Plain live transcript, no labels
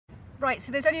Right,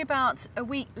 so there's only about a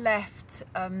week left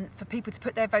for people to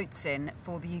put their votes in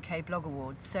for the UK Blog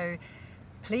Awards. So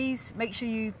please make sure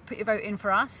you put your vote in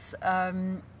for us.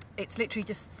 It's literally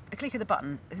just a click of the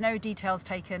button. There's no details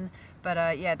taken,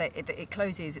 but yeah, it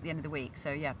closes at the end of the week.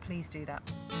 So yeah, please do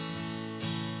that.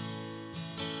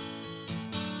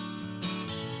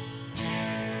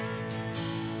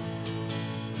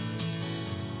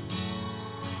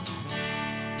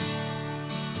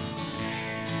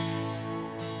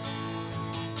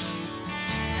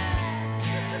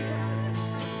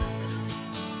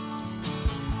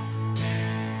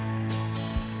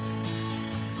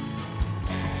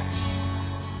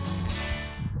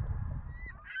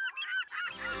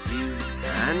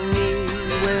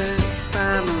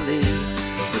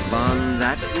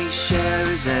 That we share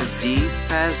is as deep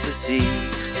as the sea.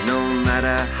 No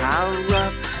matter how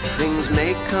rough things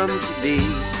may come to be,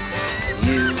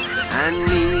 you and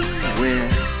me, we're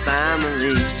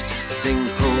family. Sing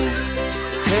ho,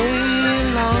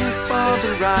 hey, long for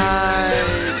the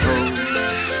ride. Ho,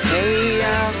 hey,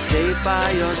 I'll stay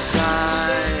by your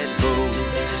side. Ho,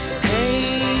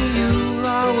 hey, you'll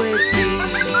always be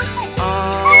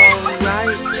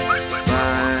alright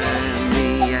by me.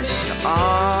 Yes, you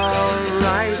are.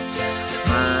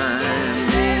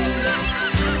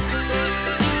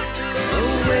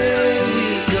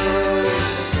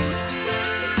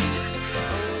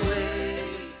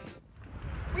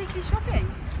 Shopping.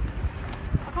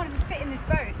 I can't even fit in this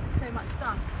boat, there's so much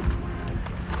stuff.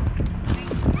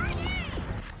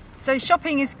 So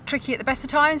shopping is tricky at the best of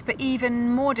times, but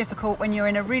even more difficult when you're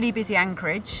in a really busy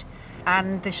anchorage.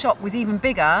 And the shop was even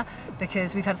bigger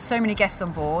because we've had so many guests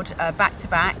on board, back to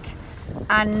back.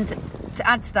 And to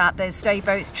add to that, there's stay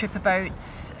boats, tripper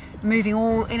boats, moving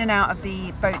all in and out of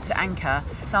the boats at anchor,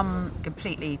 some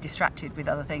completely distracted with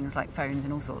other things like phones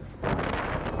and all sorts.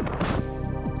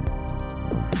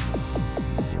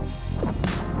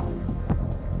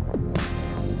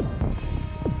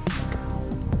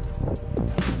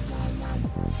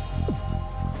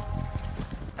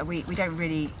 We don't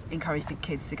really encourage the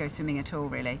kids to go swimming at all,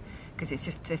 really, because it's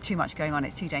just, there's too much going on,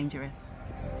 it's too dangerous.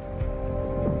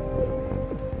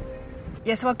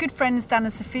 Yeah, so our good friends Dan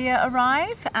and Sophia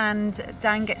arrive, and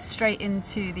Dan gets straight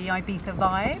into the Ibiza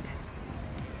vibe.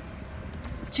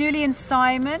 Julie and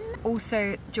Simon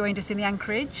also joined us in the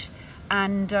anchorage,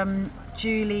 and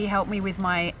Julie helped me with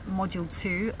my module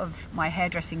 2 of my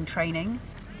hairdressing training.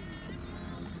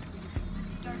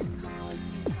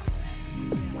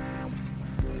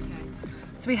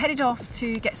 So we headed off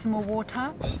to get some more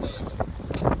water.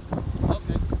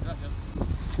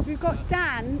 So we've got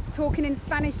Dan talking in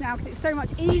Spanish now because it's so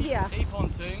much easier.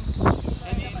 E-pontoon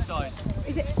in the inside.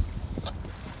 Is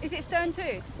it stern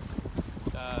too?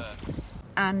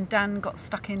 And Dan got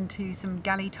stuck into some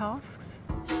galley tasks.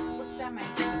 What's Dan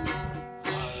making?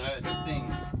 It's a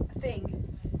thing. A thing?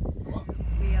 What?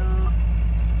 We are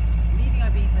leaving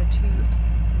Ibiza to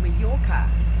Mallorca.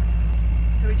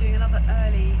 So we're doing another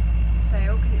early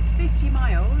sail because it's 50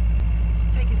 miles.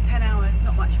 It'll take us 10 hours,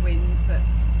 not much wind, but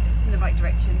it's in the right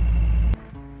direction.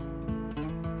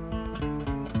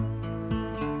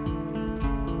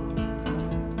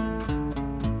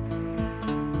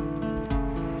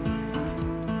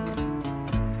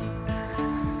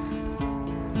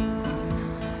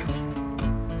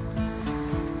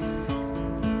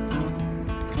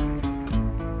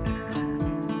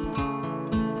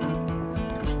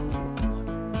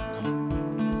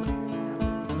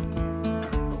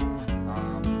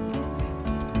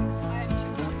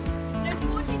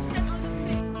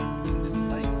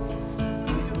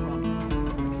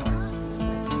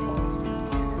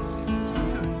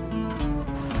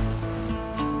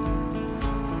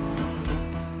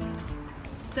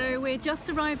 So we're just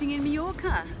arriving in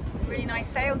Mallorca. Really nice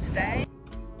sail today.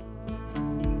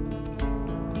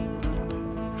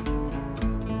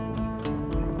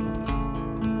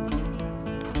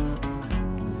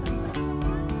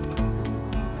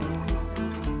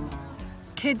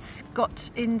 Kids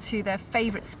got into their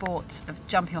favourite sport of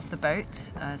jumping off the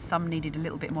boat. Some needed a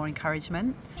little bit more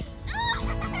encouragement.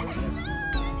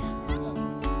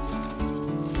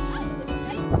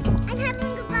 I'm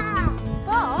having a bath.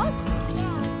 Bath?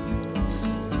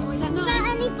 Oh, is that nice? Is there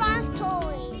any bath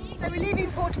toys? So we're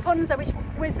leaving Port Ponza, which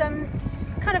was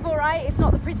kind of alright. It's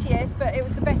not the prettiest, but it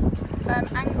was the best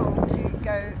angle to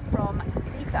go from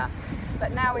Ibiza.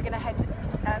 But now we're going to head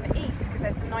east because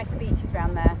there's some nicer beaches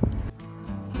around there.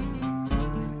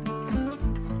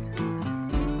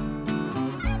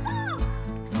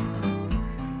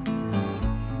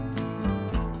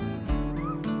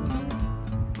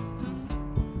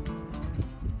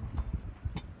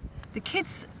 The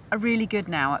kids are really good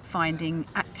now at finding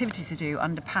activities activities to do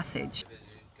under passage.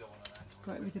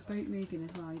 Got it with the boat moving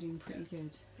as well, you're doing pretty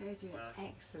good. They're doing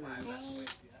excellent.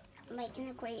 They're making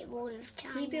a Great Wall of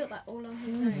China. He built that all on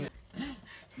his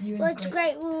own. What's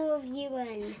Great Wall of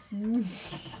UN?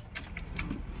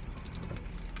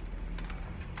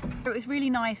 It was really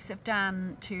nice of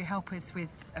Dan to help us with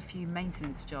a few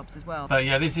maintenance jobs as well. But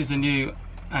yeah, this is a new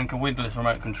anchor windlass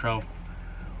remote control.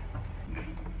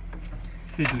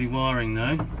 Fiddly wiring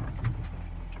though.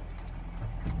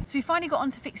 So we finally got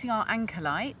on to fixing our anchor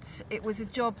light. It was a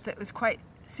job that was quite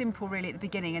simple really at the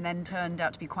beginning and then turned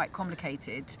out to be quite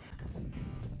complicated.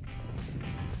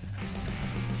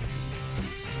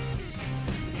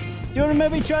 Do you want to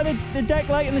maybe try the deck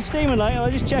light and the steamer light? I'll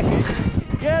just check it.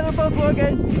 Yeah, they're both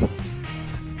working.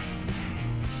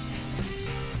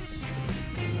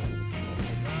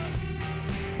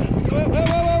 Whoa, whoa,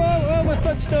 whoa, whoa, whoa, my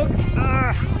foot's stuck.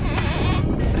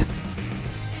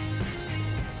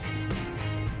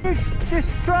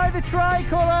 Just try the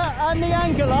tricolour and the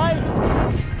anchor light.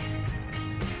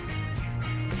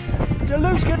 It's a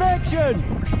loose connection.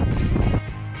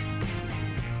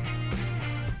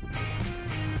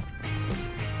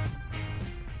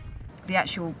 The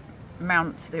actual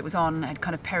mount that it was on had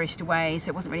kind of perished away, so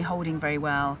it wasn't really holding very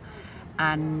well.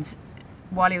 And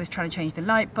while he was trying to change the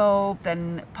light bulb,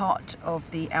 then part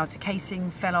of the outer casing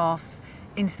fell off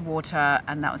into the water,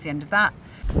 and that was the end of that.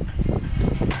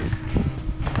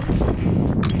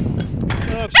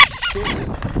 Oh, shit.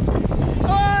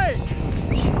 Oi!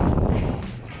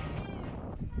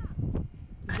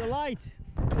 There's the light.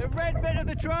 The red bit of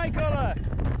the tricolour.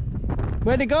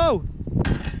 Where'd it go?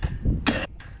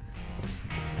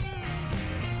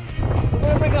 We're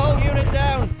going to bring the whole unit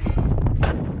down.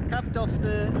 Capped off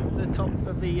the top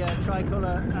of the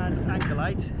tricolour and anchor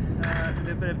light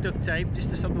with a bit of duct tape just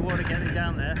to stop the water getting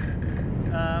down there.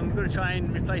 We're going to try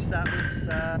and replace that with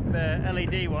the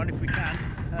LED one if we can.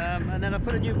 And then I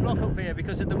put a new block up here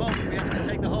because at the moment we have to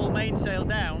take the whole mainsail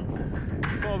down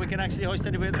before we can actually hoist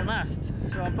anywhere at the mast.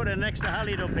 So I'm putting an extra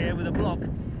halyard up here with a block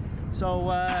so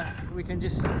we can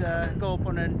just go up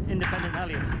on an independent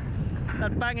halyard.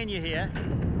 That banging you hear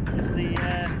is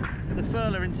the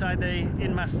furler inside the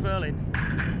in-mast furling.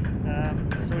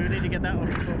 So we need to get that on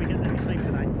before we get there to sleep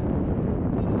tonight.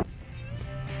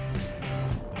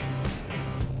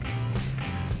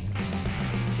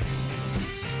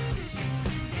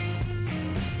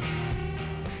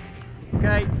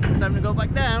 Okay, time to go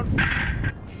back down.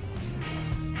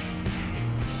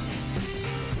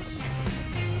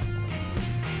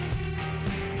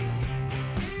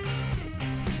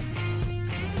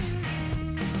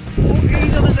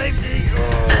 Ease on the safety.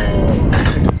 Oh.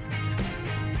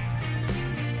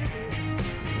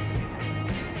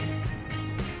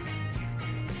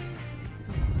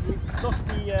 Lost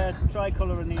the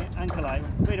tricolour and the anchor light.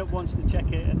 Put it up once to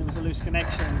check it, and there was a loose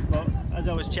connection. But as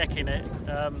I was checking it,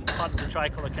 part of the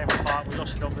tricolour came apart. We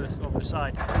lost it over the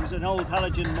side. It was an old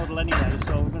halogen model anyway,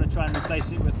 so we're going to try and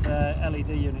replace it with LED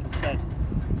unit instead.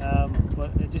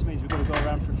 But it just means we've got to go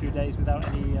around for a few days without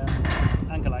any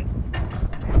anchor light.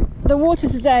 The water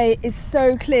today is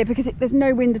so clear because there's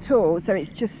no wind at all, so it's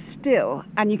just still,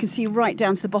 and you can see right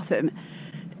down to the bottom.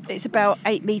 It's about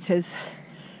 8 metres.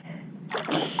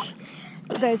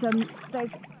 There's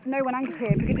no one anchored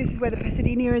here because this is where the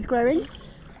Pasadena is growing,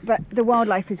 but the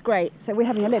wildlife is great. So we're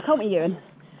having a look, aren't we, Ewan?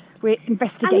 We're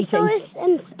investigating. I saw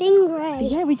a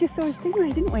stingray. Yeah, we just saw a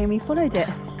stingray, didn't we? And we followed it.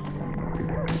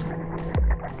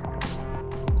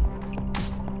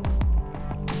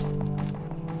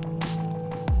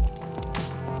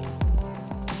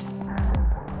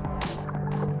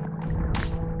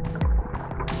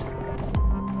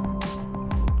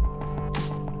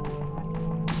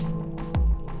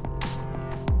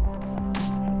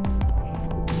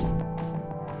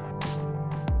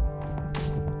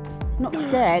 Not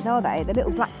scared, are they? The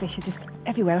little blackfish are just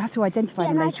everywhere. I have to identify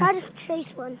them later. I tried to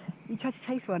chase one. You tried to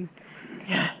chase one?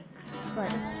 Yeah.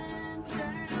 Right.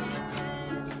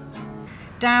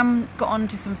 Dan got on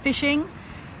to some fishing.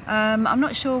 I'm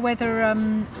not sure whether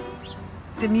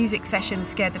the music session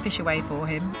scared the fish away for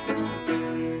him.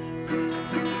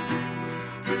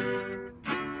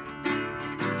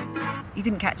 He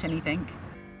didn't catch anything.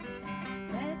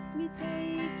 Let me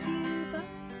take you by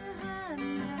the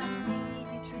hand, I'll lead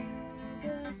you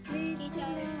through the streets of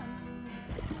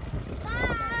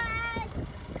Bye!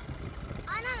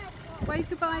 I know it's all. Wave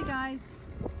goodbye, guys.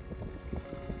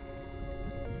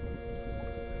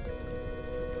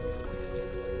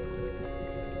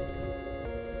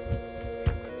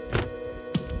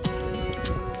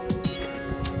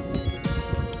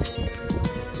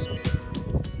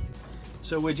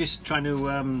 So we're just trying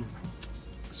to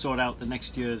sort out the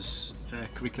next year's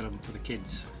curriculum for the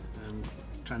kids and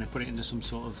trying to put it into some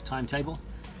sort of timetable.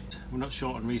 We're not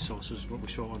short on resources, what we're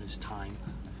short on is time,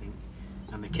 I think,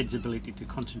 and the kids' ability to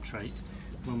concentrate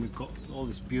when we've got all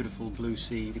this beautiful blue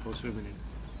sea to go swimming in.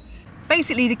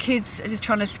 Basically, the kids are just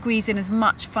trying to squeeze in as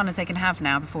much fun as they can have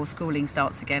now before schooling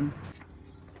starts again.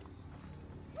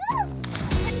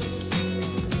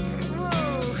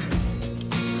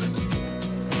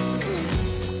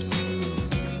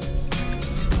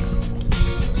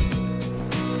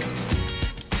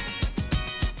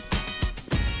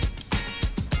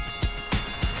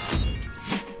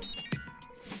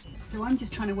 So I'm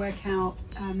just trying to work out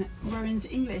Rowan's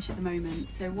English at the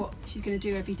moment, so what she's going to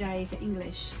do every day for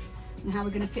English and how we're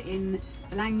going to fit in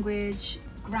the language,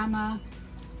 grammar,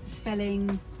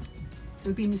 spelling. So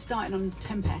we've been starting on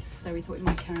Tapas, so we thought we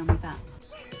might carry on with that.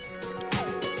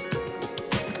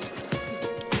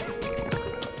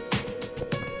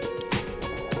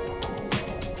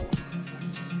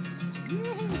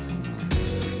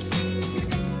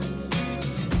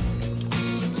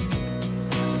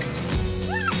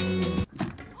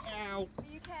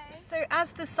 So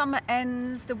as the summer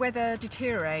ends, the weather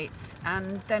deteriorates,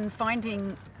 and then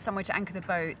finding somewhere to anchor the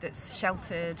boat that's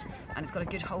sheltered and it's got a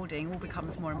good holding all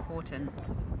becomes more important.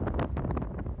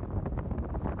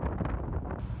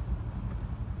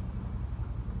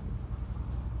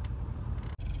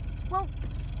 Well,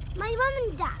 my mum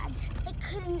and dad, they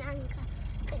couldn't anchor,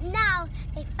 but now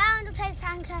they found a place to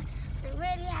anchor and they're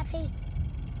really happy.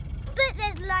 But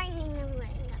there's lightning and rain.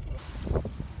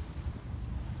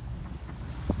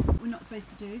 We're not supposed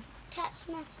to do? Catch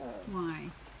metal. Why?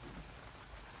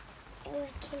 It would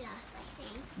kill us, I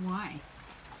think. Why?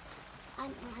 I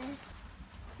don't know.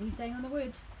 Are you staying on the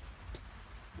wood?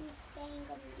 I'm staying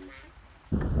on the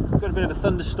mat. We've got a bit of a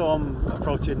thunderstorm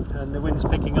approaching and the wind's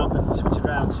picking up and switching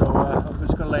around, so I'm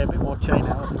just going to lay a bit more chain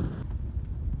out.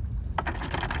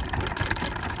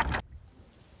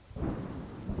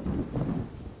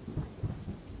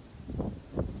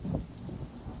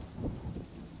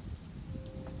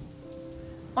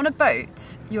 On a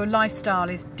boat, your lifestyle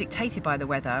is dictated by the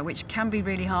weather, which can be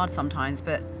really hard sometimes,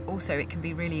 but also it can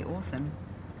be really awesome.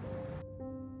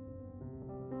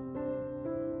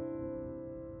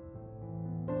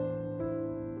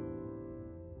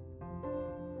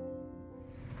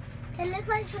 It looks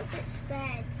like chocolate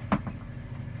spreads.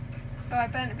 Oh, I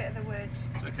burnt a bit of the wood.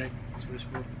 It's okay, that's what it's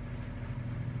for.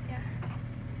 Yeah.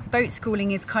 Boat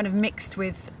schooling is kind of mixed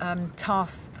with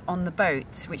tasks on the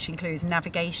boat, which includes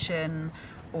navigation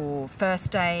or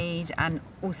first aid and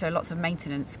also lots of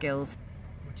maintenance skills.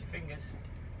 Put your fingers,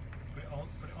 put it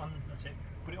on, that's it.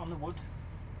 Put it on the wood,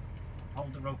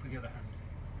 hold the rope with the other hand.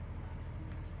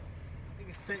 I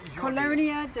think it's Saint-Jordi.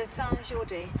 Colonia de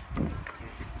Saint-Jordi.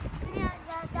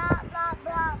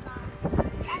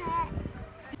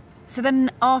 So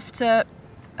then after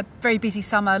a very busy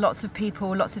summer, lots of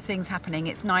people, lots of things happening,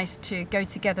 it's nice to go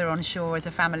together on shore as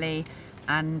a family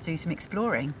and do some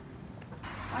exploring.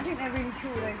 I think they're really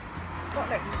cool, those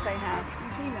bottle openers they have.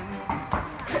 You've seen them?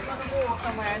 Put them on the wall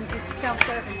somewhere and it's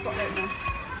self-service bottle opener.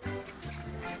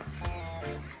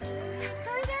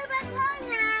 Can we go back home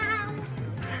now?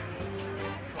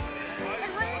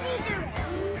 What is he doing?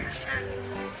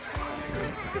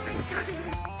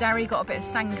 Darry got a bit of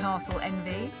sandcastle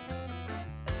envy.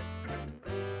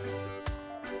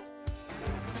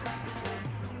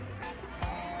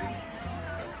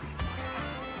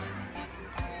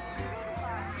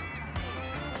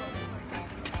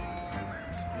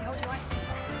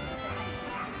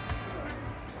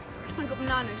 I've got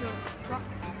banana as well. Swap.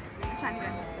 A tiny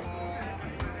bit.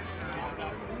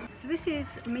 So this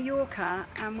is Mallorca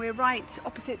and we're right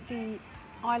opposite the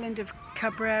island of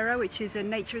Cabrera, which is a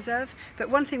nature reserve. But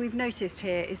one thing we've noticed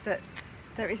here is that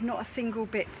there is not a single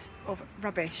bit of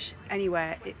rubbish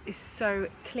anywhere. It is so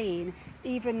clean.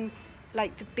 Even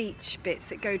like the beach bits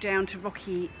that go down to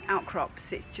rocky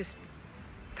outcrops, it's just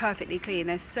perfectly clean.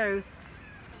 They're so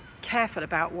careful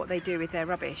about what they do with their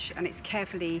rubbish, and it's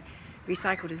carefully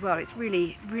recycled as well. It's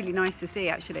really, really nice to see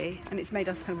actually, and it's made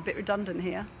us kind of a bit redundant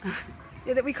here.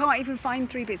 Yeah, that we can't even find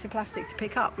 3 bits of plastic to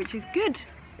pick up, which is good.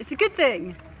 It's a good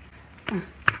thing.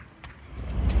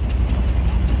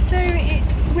 So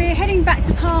we're heading back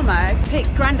to Palma to pick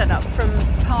Grandad up from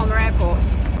Palma Airport.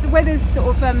 The weather's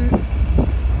sort of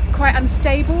quite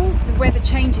unstable. The weather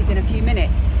changes in a few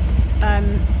minutes,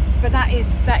 but that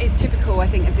is typical, I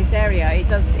think, of this area. It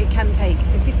can take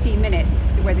 15 minutes.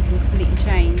 The weather can completely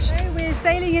change. So we're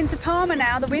sailing into Palma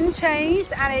now. The wind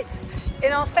changed and it's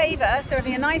in our favour, so we're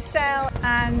having a nice sail.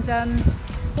 And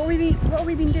what have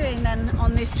we been doing then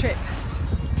on this trip?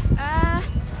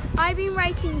 I've been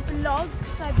writing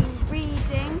blogs. I've been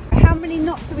reading. How many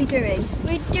knots are we doing?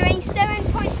 We're doing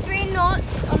 7.3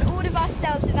 knots on all of our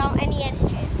sails without any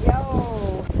engine.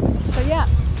 Yo! So yeah,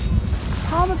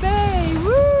 Palma Bay,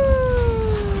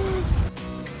 woo!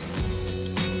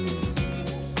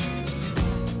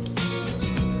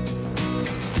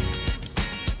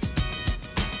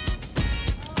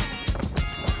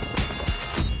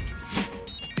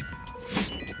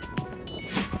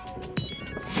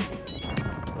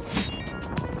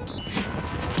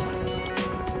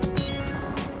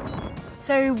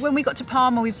 So when we got to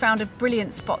Palma, we found a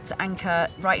brilliant spot to anchor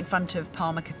right in front of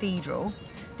Palma Cathedral.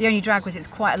 The only drag was it's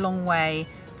quite a long way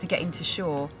to get into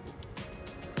shore.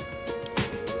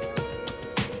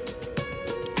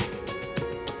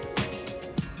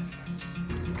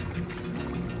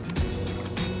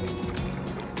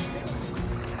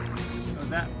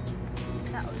 That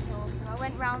That was awesome. I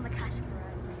went round the catamaran.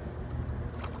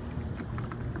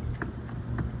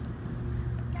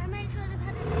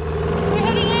 We're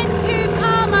heading into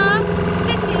Palma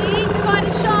City to find a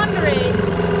sharkery.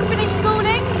 Finished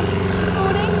schooling this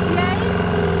morning, yay!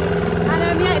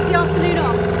 And yeah, it's the afternoon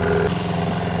off.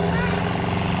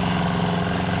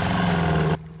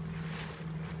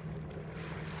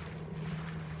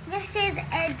 This is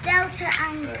a delta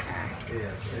anchor.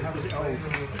 how was it old?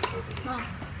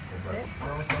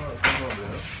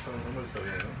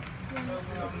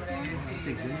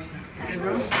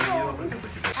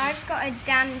 I've got a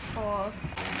Danforth.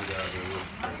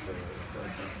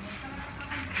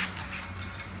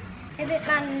 If it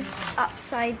lands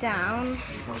upside down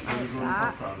like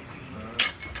that,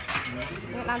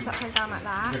 if it lands upside down like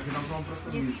that,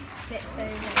 it just flips over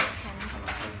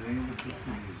and it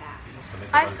can.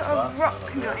 I've got a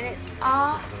rock knot and it's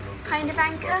our kind of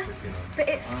anchor, but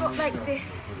it's got like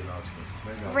this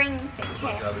ring thing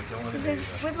here.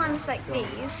 Because with ones like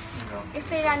these, if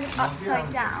they land upside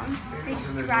down, they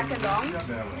just drag along.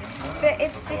 But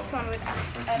if this one would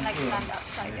like land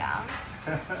upside down,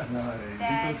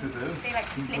 then they like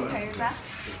flip over.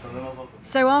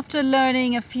 So after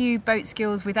learning a few boat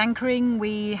skills with anchoring,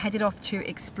 we headed off to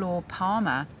explore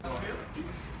Palma.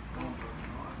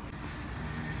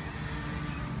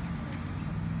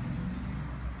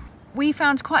 We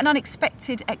found quite an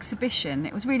unexpected exhibition.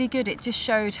 It was really good. It just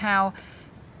showed how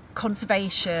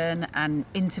conservation and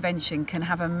intervention can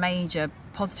have a major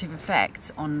positive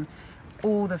effect on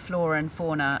all the flora and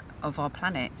fauna of our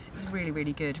planet. It was really,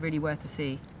 really good, really worth a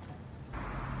see.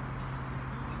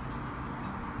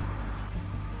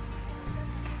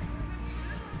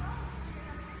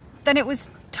 Then it was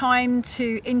time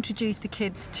to introduce the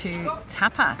kids to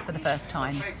tapas for the first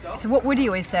time. So what Woody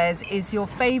always says is your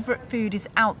favourite food is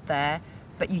out there,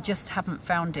 but you just haven't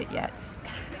found it yet.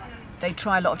 They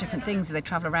try a lot of different things as they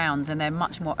travel around, and they're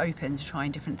much more open to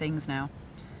trying different things now.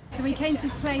 So we came to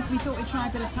this place, we thought we'd try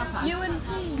a bit of tapas.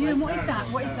 Ewan, what is that?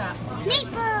 What is that?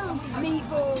 Meatballs!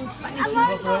 Meatballs, Spanish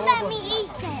I won't let me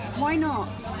eat it. Why not?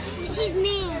 She's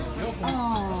mean.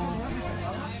 Oh.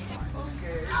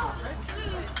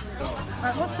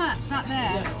 Right, what's that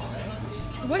there?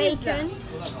 What is that?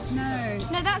 No.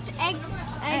 No, that's egg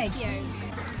Egg. yolk.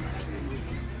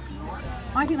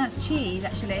 I think that's cheese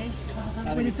actually,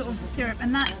 with a sort of syrup,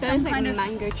 and that's some Sounds like kind of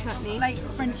mango chutney. like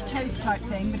French toast type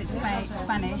thing, but it's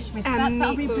Spanish. With And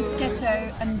that'll be meatballs.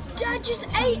 bruschetto and Dad just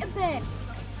ate a bit.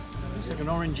 Looks like an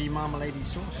orangey marmalade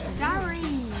sauce. Sorry.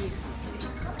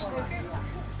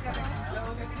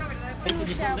 Hey, can you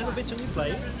put a little bit on your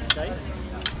plate? Okay.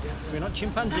 We're not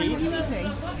chimpanzees. what are you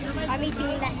eating? I'm eating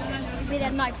lettuce with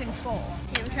a knife and fork.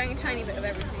 Yeah, I'm trying a tiny bit of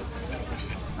everything.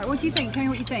 Right, what do you think? Tell me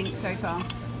what you think so far.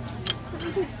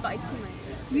 Something's biting my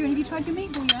ears. Have you tried your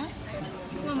meatball yet?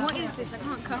 Mum, what is this? I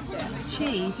can't cut it.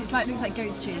 Cheese. It's like looks like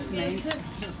goat's cheese to me.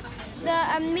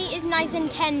 The meat is nice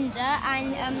and tender,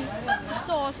 and the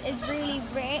sauce is really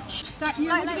rich. Dad, you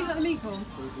what do you think about the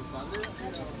meatballs?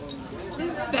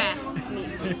 Best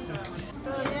meatballs.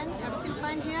 Brilliant. Everything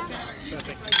fine here?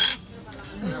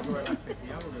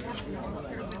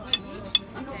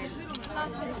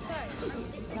 Last bit of toast.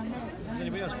 Is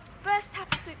anybody else? First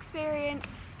tapas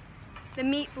experience. The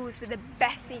meatballs were the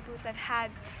best meatballs I've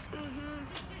had.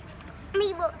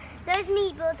 Those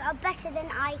meatballs are better than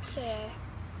IKEA.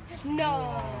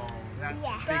 No. That's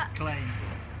Yeah. big claim.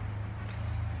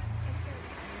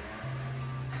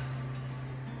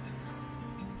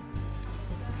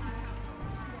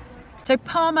 So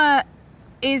Palma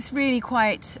is really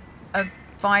quite a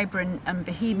vibrant and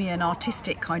bohemian,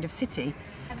 artistic kind of city.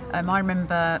 I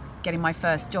remember getting my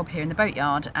first job here in the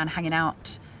boatyard and hanging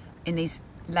out in these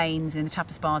lanes in the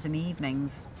tapas bars in the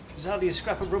evenings. There's hardly a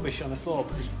scrap of rubbish on the floor,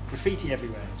 but there's graffiti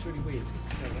everywhere. It's really weird.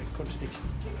 It's kind of like a contradiction.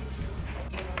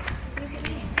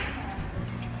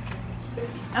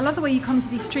 I love the way you come to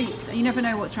these streets and you never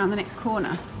know what's around the next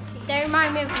corner. They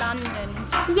remind me of London.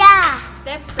 Yeah.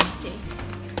 They're pretty.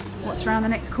 What's around the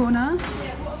next corner?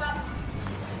 Yeah, what about...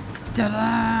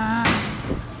 Da-da!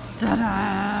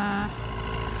 Da-da!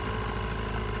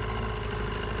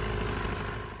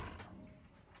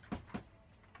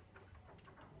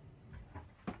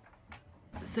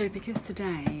 So because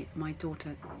today my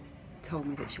daughter told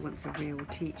me that she wants a real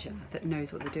teacher that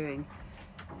knows what they're doing,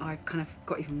 I've kind of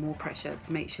got even more pressure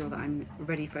to make sure that I'm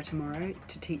ready for her tomorrow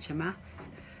to teach her maths.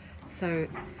 So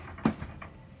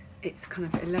it's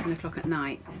kind of 11 o'clock at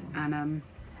night and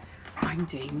I'm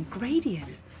doing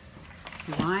gradients.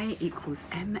 Y equals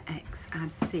mx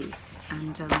add c,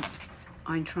 and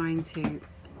I'm trying to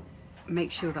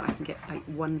make sure that I can get like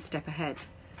one step ahead.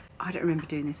 I don't remember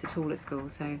doing this at all at school,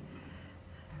 so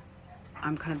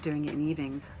I'm kind of doing it in the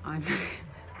evenings. I'm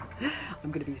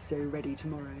going to be so ready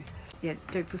tomorrow. Yeah,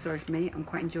 don't feel sorry for me, I'm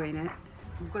quite enjoying it.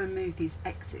 I've got to move these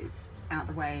x's out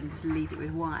the way and to leave it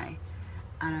with y,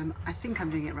 and I think I'm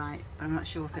doing it right, but I'm not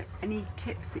sure. So any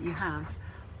tips that you have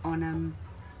on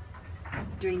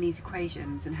doing these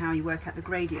equations and how you work out the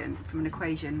gradient from an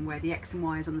equation where the x and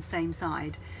y is on the same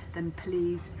side, then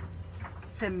please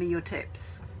send me your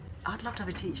tips. I'd love to have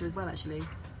a teacher as well, actually.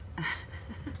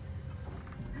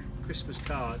 Christmas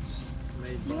cards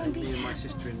made by me and my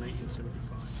sister in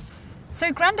 1975.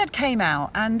 So Grandad came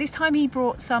out, and this time he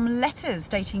brought some letters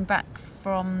dating back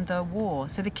from the war.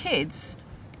 So the kids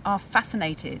are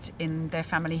fascinated in their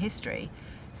family history.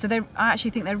 So I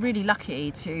actually think they're really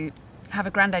lucky to have a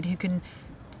Grandad who can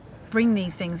bring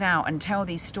these things out and tell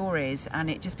these stories, and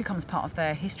it just becomes part of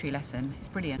their history lesson. It's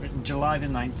brilliant. Written July the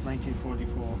 9th,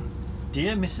 1944.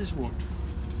 Dear Mrs. Wood,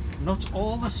 not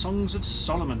all the songs of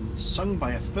Solomon, sung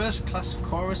by a first-class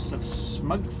chorus of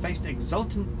smug-faced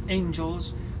exultant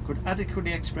angels, could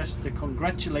adequately express the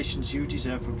congratulations you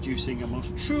deserve for producing a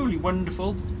most truly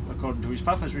wonderful, according to his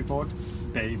papa's report,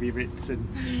 baby Ritson.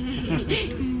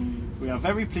 We are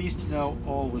very pleased to know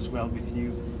all was well with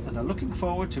you and are looking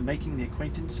forward to making the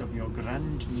acquaintance of your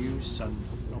grand new son.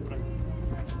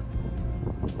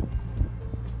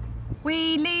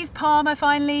 We leave Palma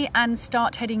finally and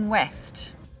start heading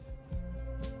west.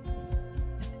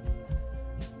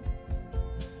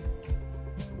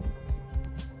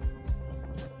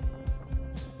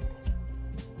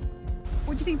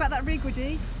 What do you think about that rig,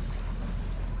 Woody?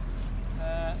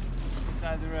 It's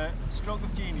either a stroke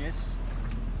of genius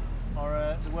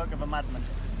or the work of a madman.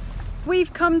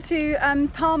 We've come to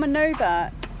Palma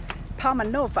Nova,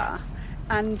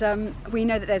 and we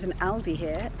know that there's an Aldi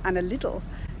here and a Lidl.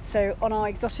 So on our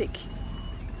exotic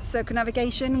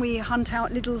circumnavigation, we hunt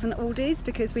out Lidls and Aldis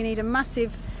because we need a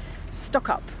massive stock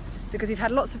up, because we've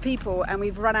had lots of people and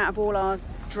we've run out of all our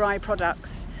dry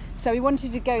products. So we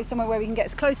wanted to go somewhere where we can get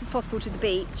as close as possible to the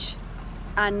beach,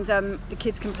 and the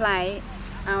kids can play,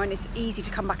 and it's easy to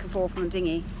come back and forth on the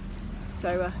dinghy.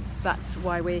 So that's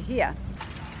why we're here.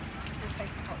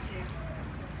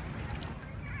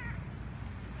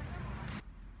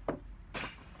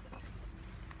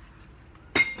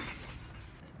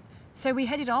 So we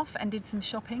headed off and did some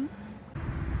shopping.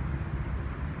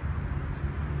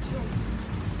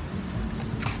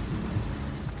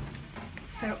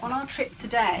 So on our trip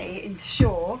today into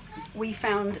shore, we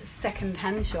found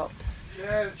second-hand shops.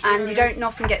 And you don't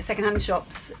often get second-hand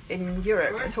shops in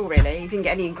Europe at all, really. You didn't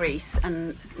get any in Greece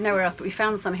and nowhere else, but we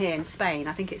found some here in Spain.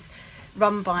 I think it's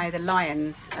run by the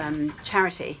Lions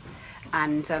charity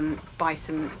and by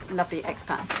some lovely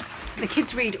expats. The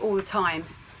kids read all the time,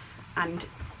 and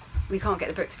we can't get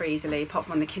the books very easily, apart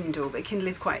from on the Kindle, but the Kindle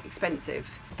is quite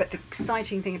expensive. But the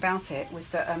exciting thing about it was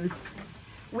that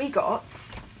we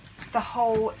got the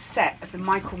whole set of the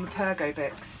Michael Mapergo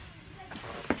books,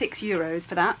 €6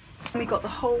 for that. We got the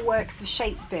whole works of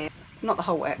Shakespeare, not the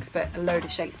whole works, but a load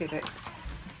of Shakespeare books.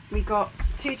 We got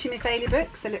 2 Timothy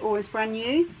books, they're always brand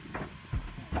new,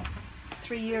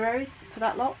 €3 for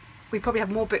that lot. We probably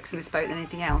have more books on this boat than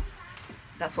anything else.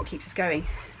 That's what keeps us going.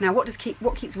 Now what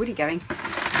keeps Woody going?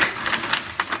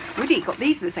 Woody got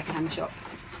these from the second-hand shop.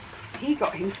 He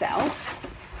got himself,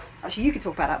 actually you could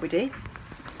talk about that, Woody.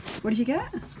 What did you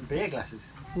get? Some beer glasses.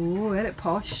 Oh, they look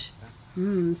posh.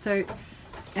 So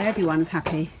everyone's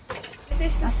happy.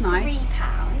 This was That's nice.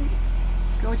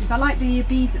 £3. Gorgeous. I like the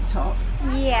beads at the top.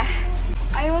 Yeah.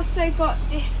 I also got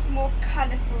this more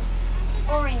colourful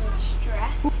orange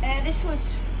dress. This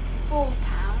was £4.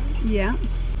 Yeah.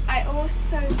 I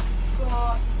also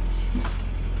got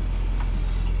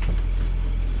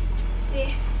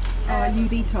this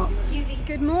UV top. UV.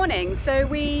 Good morning. So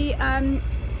we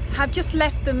have just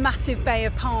left the massive bay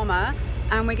of Palma,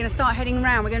 and we're going to start heading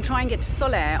around. We're going to try and get to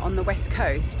Soler on the west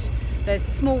coast. there's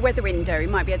a small weather window we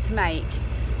might be able to make.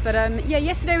 But yeah,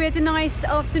 yesterday we had a nice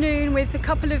afternoon with a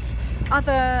couple of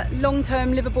other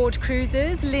long-term liveaboard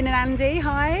cruisers, Lynn and Andy.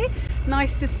 Hi,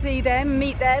 nice to see them,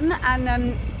 meet them,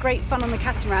 and great fun on the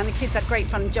catamaran. The kids had great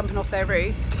fun jumping off their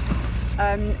roof.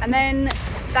 And then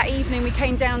that evening we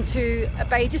came down to a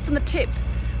bay just on the tip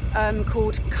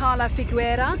called Cala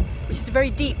Figuera, which is a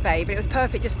very deep bay, but it was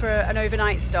perfect just for an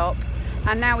overnight stop.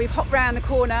 And now we've hopped round the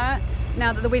corner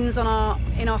now that the wind's in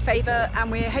our favour, and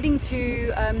we're heading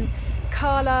to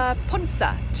Cala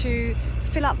Ponsa to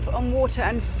fill up on water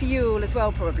and fuel as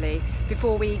well, probably,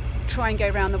 before we try and go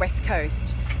around the west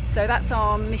coast. So that's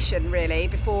our mission really,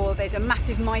 before there's a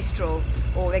massive maestral,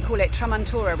 or they call it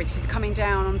Tramantura, which is coming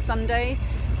down on Sunday.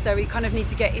 So we kind of need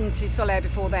to get into Soler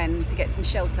before then to get some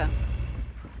shelter.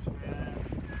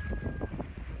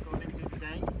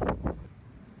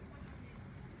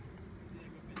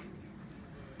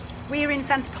 We're in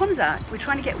Santa Ponsa. We're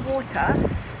trying to get water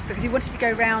because we wanted to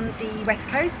go around the west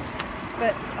coast,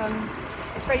 but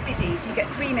it's very busy, so you get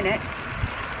 3 minutes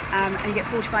and you get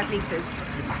 45 litres.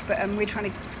 But we're trying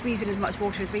to squeeze in as much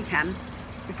water as we can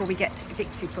before we get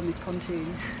evicted from this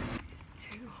pontoon. It's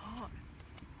too hot.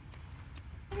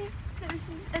 So this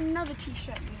is another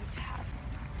t-shirt you need to have.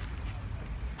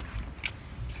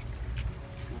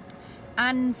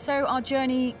 And so our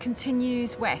journey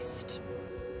continues west.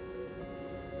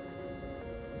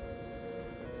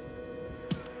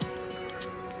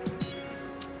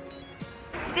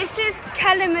 This is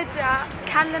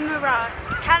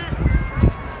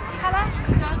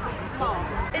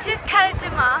This is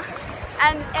Calademar,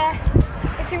 and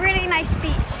it's a really nice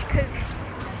beach because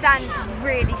the sand's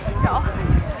really soft.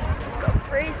 It's got a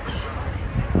bridge.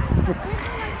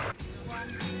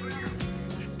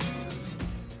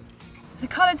 So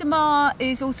Cala de Mar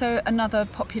is also another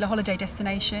popular holiday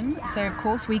destination. So of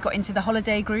course we got into the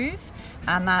holiday groove,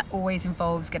 and that always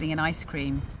involves getting an ice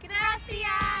cream.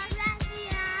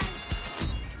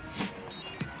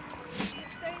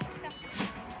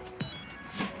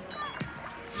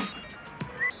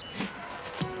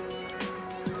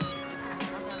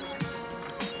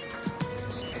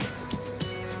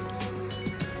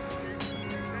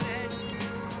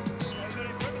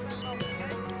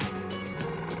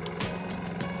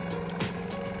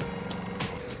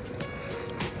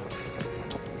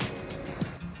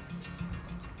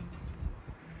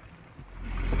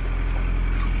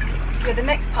 So the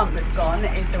next pump that's gone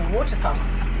is the water pump.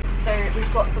 So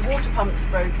we've got the water pump that's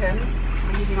broken.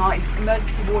 We're using our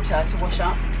emergency water to wash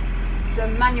up. The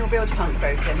manual bilge pump's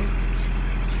broken,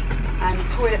 and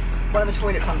one of the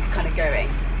toilet pumps kind of going.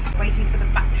 Waiting for the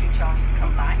battery charge to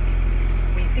come back.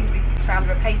 We think we've found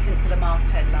a replacement for the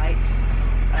masthead light.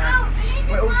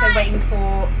 We're also waiting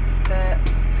for the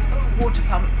water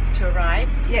pump to arrive.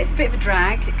 Yeah, it's a bit of a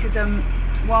drag because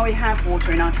while we have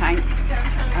water in our tank,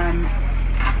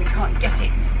 we can't get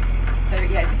it. So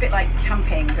yeah, it's a bit like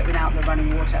camping but without the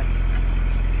running water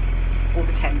or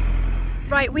the tent.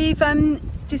 Right, we've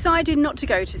decided not to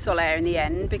go to Soler in the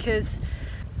end because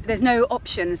there's no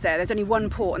options there. There's only one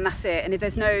port and that's it. And if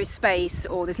there's no space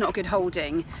or there's not good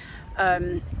holding,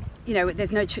 you know, we'd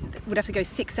have to go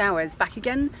 6 hours back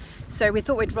again. So we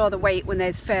thought we'd rather wait when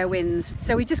there's fair winds.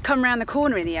 So we just come around the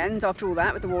corner in the end after all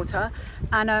that with the water,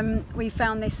 and we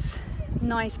found this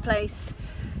nice place.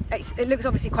 It looks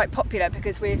obviously quite popular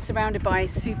because we're surrounded by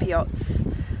super yachts,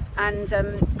 and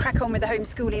crack on with the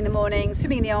homeschooling in the morning,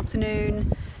 swimming in the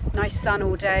afternoon, nice sun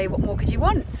all day. What more could you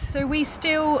want? So we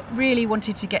still really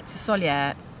wanted to get to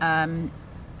Soler.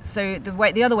 So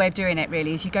the other way of doing it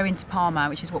really is you go into Palma,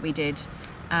 which is what we did,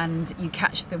 and you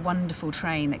catch the wonderful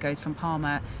train that goes from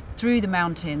Palma through the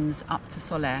mountains up to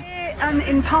Soler. We're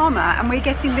in Palma and we're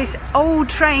getting this old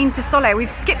train to Soler. We've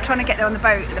skipped trying to get there on the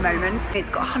boat at the moment. It's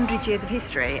got 100 years of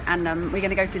history, and we're going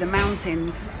to go through the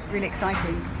mountains. Really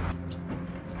exciting.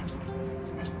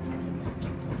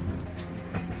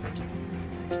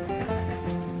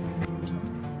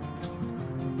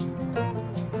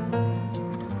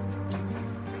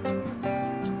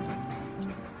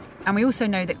 And we also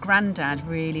know that Grandad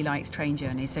really likes train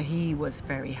journeys, so he was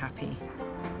very happy.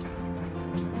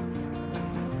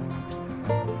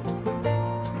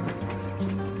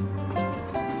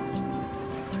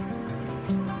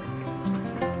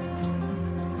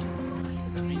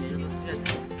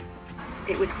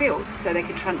 It was built so they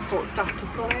could transport stuff to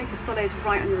Soler, because Soler is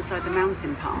right on the other side of the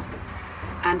mountain pass.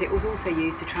 And it was also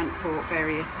used to transport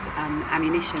various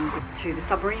ammunitions to the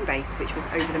submarine base, which was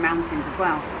over the mountains as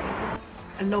well.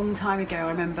 A long time ago, I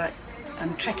remember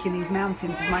trekking these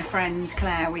mountains with my friend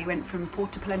Claire. We went from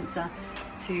Porta Palenza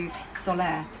to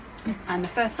Soler, and the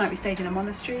first night we stayed in a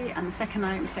monastery, and the second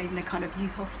night we stayed in a kind of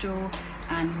youth hostel,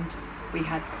 and We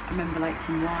had, I remember, like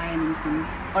some wine and some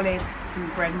olives, some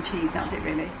bread and cheese. That was it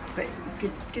really. But it was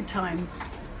good times.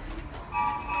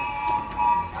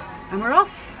 And we're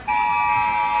off.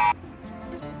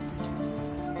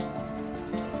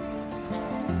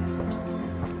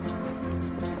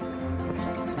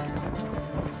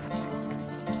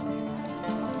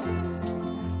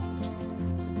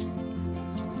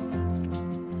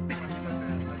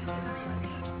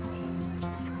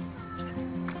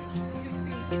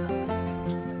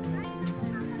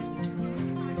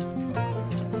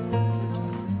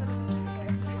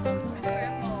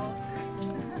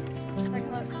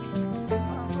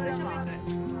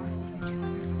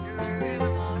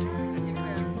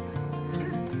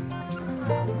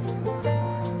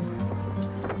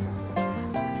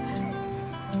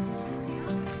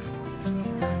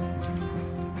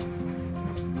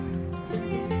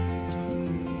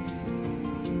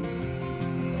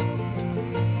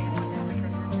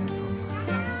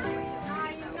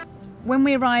 When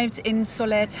we arrived in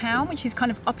Soler town, which is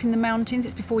kind of up in the mountains,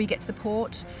 it's before you get to the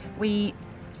port, we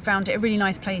found it a really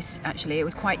nice place actually. It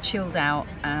was quite chilled out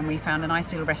and we found a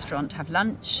nice little restaurant to have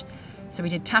lunch. So we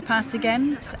did tapas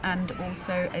again and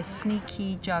also a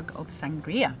sneaky jug of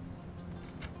sangria.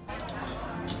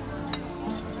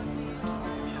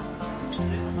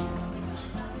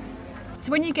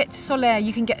 So when you get to Soler,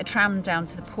 you can get a tram down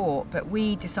to the port, but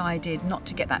we decided not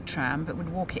to get that tram, but would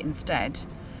walk it instead.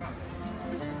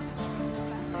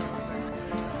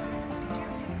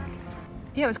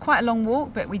 Yeah, it was quite a long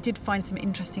walk, but we did find some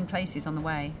interesting places on the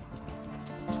way.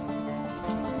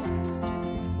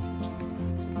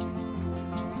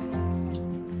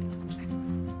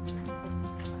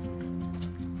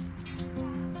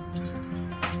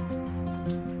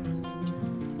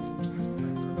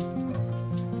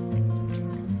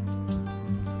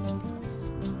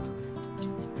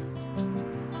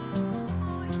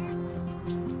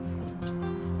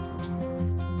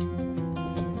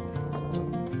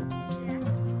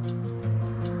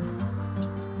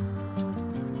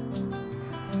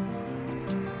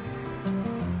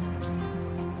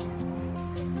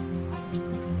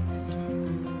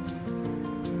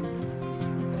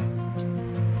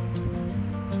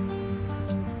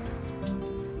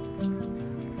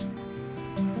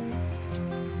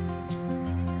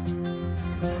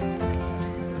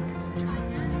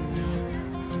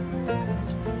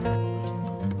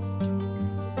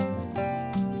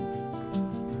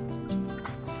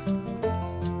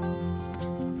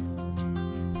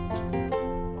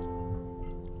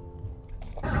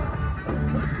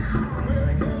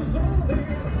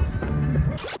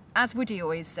 As Woody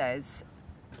always says,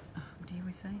 what do you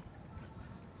always say?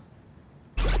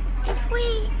 If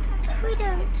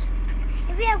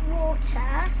we have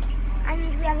water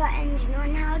and we have our engine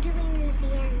on, how do we move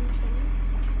the engine?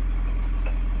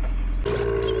 Can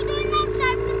you go in that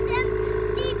side with them?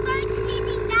 The boat's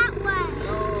leaning that way.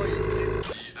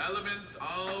 The elements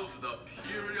of the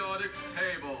periodic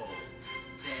table.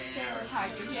 There's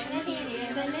hydrogen, a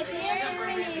helium, a lithium,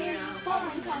 beryllium,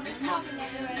 boron, carbon, carbon,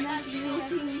 and nitrogen.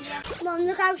 Mum,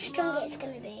 look how strong it's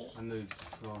going to be. I moved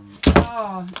from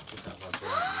Oh,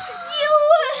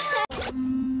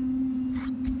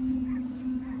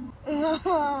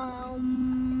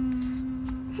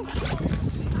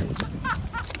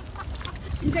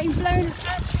 you're getting blown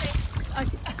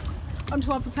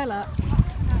onto our propeller.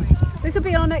 This will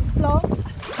be our next vlog.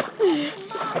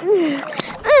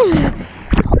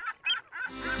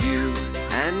 You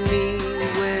and me,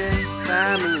 we're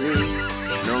family.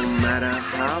 No matter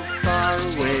how far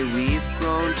away we've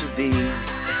grown to be,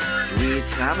 we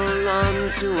travel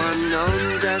on to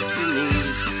unknown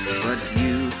destinies. But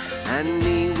you and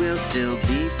me will still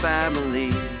be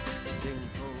family.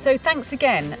 So thanks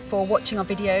again for watching our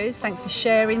videos, thanks for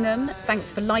sharing them,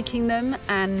 thanks for liking them,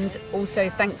 and also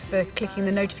thanks for clicking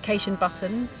the notification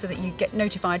button so that you get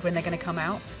notified when they're going to come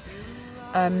out.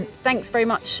 Thanks very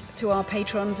much to our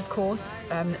patrons, of course,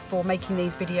 for making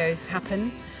these videos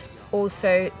happen.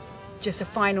 Also, just a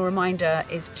final reminder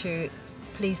is to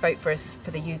please vote for us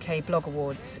for the UK Blog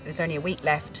Awards. There's only a week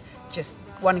left, just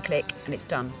one click and it's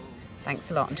done. Thanks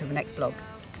a lot, until the next vlog.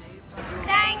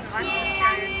 Thank you.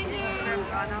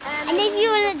 And if you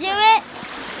want to do it,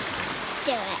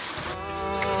 do it.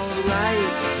 All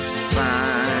right.